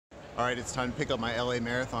All right, it's time to pick up my LA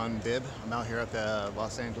Marathon bib. I'm out here at the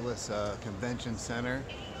Los Angeles Convention Center.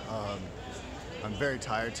 I'm very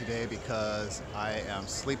tired today because I am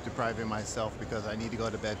sleep depriving myself because I need to go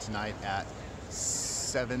to bed tonight at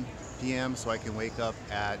 7 p.m. so I can wake up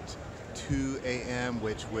at 2 a.m.,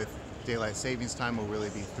 which with daylight savings time will really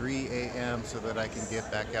be 3 a.m. so that I can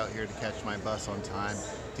get back out here to catch my bus on time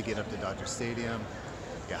to get up to Dodger Stadium.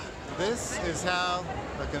 Yeah, this is how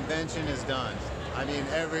a convention is done. I mean,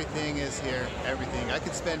 everything is here, everything. I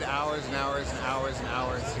could spend hours and hours and hours and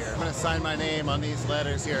hours here. I'm gonna sign my name on these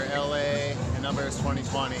letters here, LA, and number is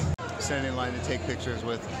 2020. I'm standing in line to take pictures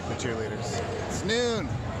with the cheerleaders. It's noon.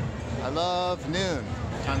 I love noon.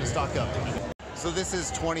 Time to stock up. So this is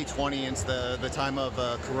 2020, it's the time of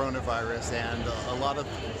coronavirus, and a lot of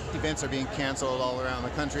events are being canceled all around the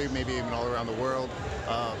country, maybe even all around the world.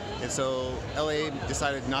 And so LA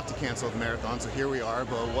decided not to cancel the marathon, so here we are,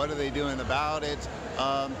 but what are they doing about it?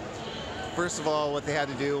 First of all, what they had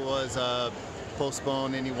to do was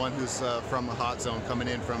postpone anyone who's from a hot zone coming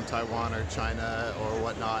in from Taiwan or China or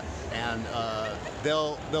whatnot, and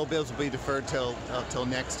they'll be deferred till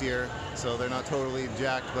next year. So they're not totally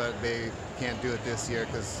jacked, but they can't do it this year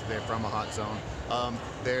because they're from a hot zone.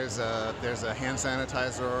 There's a hand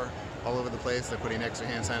sanitizer all over the place. They're putting extra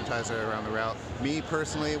hand sanitizer around the route. Me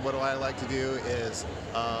personally, what do I like to do is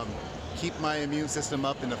keep my immune system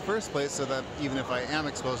up in the first place so that even if I am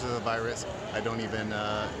exposed to the virus, it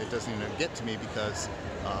doesn't even get to me because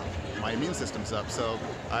my immune system's up. So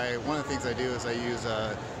one of the things I do is I use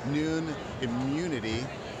noon immunity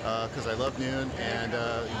because I love noon, and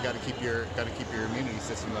you got to keep your immunity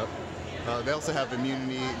system up. They also have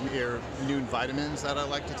noon vitamins that I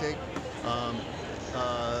like to take,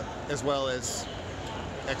 as well as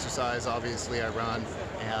exercise. Obviously I run,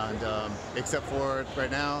 and except for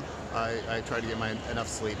right now, I try to get enough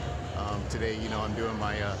sleep. Today, I'm doing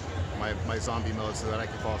my zombie mode so that I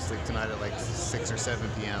can fall asleep tonight at like 6 or 7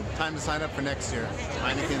 p.m. Time to sign up for next year.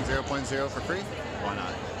 Heineken 0.0 for free? Why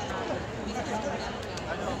not?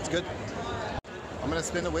 It's good. I'm gonna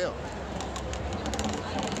spin the wheel.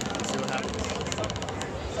 See what happens.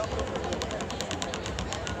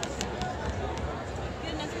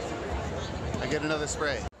 I get another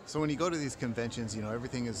spray. So when you go to these conventions,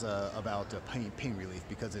 everything is about pain relief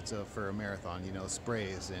because it's for a marathon,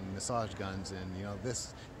 sprays and massage guns and,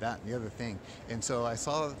 this, that, and the other thing. And so I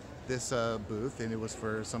saw this booth, and it was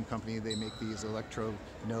for some company. They make these electro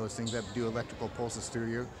nose things that do electrical pulses through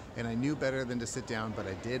you. And I knew better than to sit down, but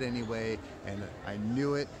I did anyway. And I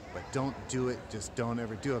knew it, but don't do it. Just don't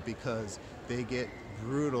ever do it because they get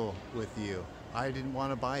brutal with you. I didn't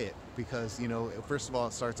want to buy it because, first of all,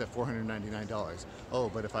 it starts at $499. Oh,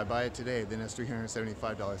 but if I buy it today, then it's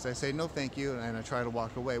 $375. I say, no, thank you, and I try to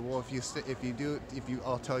walk away. Well,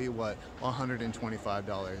 I'll tell you what,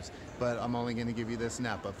 $125. But I'm only going to give you this and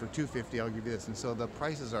that. But for $250, I'll give you this. And so the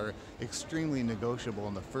prices are extremely negotiable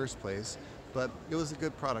in the first place. But it was a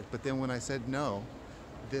good product. But then when I said no,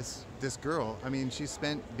 this girl, she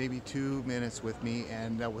spent maybe 2 minutes with me,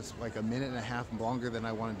 and that was like a minute and a half longer than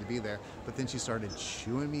I wanted to be there. But then she started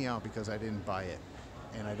chewing me out because I didn't buy it.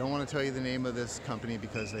 And I don't want to tell you the name of this company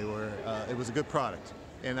because it was a good product.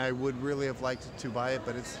 And I would really have liked to buy it,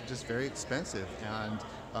 but it's just very expensive. And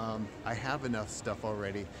I have enough stuff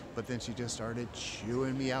already. But then she just started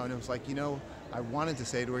chewing me out, and it was like, I wanted to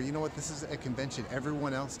say to her, you know what, this is a convention.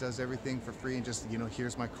 Everyone else does everything for free, and just,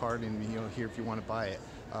 here's my card, and here if you want to buy it.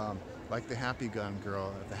 Like the Happy Gun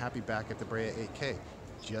girl, the Happy Back at the Brea 8K.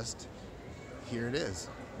 Just, here it is.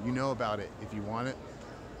 You know about it. If you want it,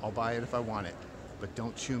 I'll buy it if I want it. But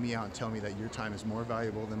don't chew me out and tell me that your time is more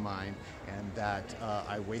valuable than mine, and that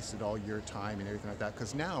I wasted all your time and everything like that.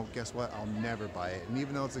 Because now, guess what? I'll never buy it. And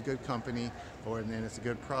even though it's a good company, and it's a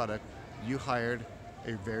good product, you hired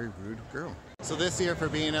a very rude girl. So this year, for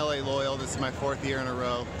being LA loyal, this is my 4th year in a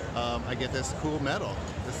row, I get this cool medal.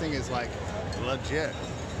 This thing is like legit,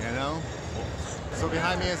 So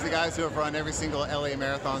behind me is the guys who have run every single LA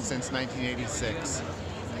marathon since 1986.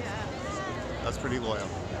 That's pretty loyal.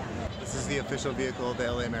 This is the official vehicle of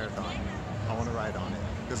the LA Marathon. I want to ride on it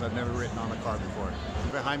because I've never ridden on a car before.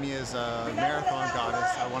 Behind me is a marathon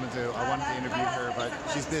goddess. I wanted to interview her, but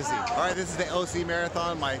she's busy. All right, this is the OC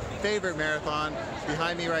Marathon, my favorite marathon.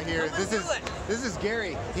 Behind me right here, this is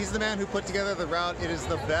Gary. He's the man who put together the route. It is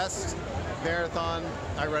the best marathon.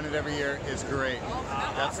 I run it every year. It's great.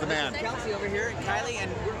 That's the man. Kelsey over here, and Kylie,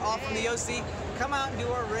 and we're all from the OC. Come out and do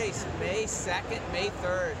our race, May 2nd, May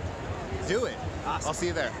 3rd. Do it. Awesome. I'll see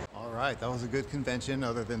you there. All right, that was a good convention,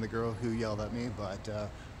 other than the girl who yelled at me. But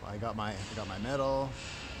I got my medal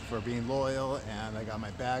for being loyal, and I got my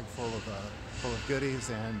bag full of goodies,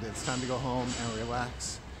 and it's time to go home and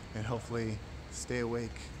relax and hopefully stay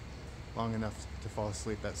awake long enough to fall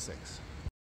asleep at 6.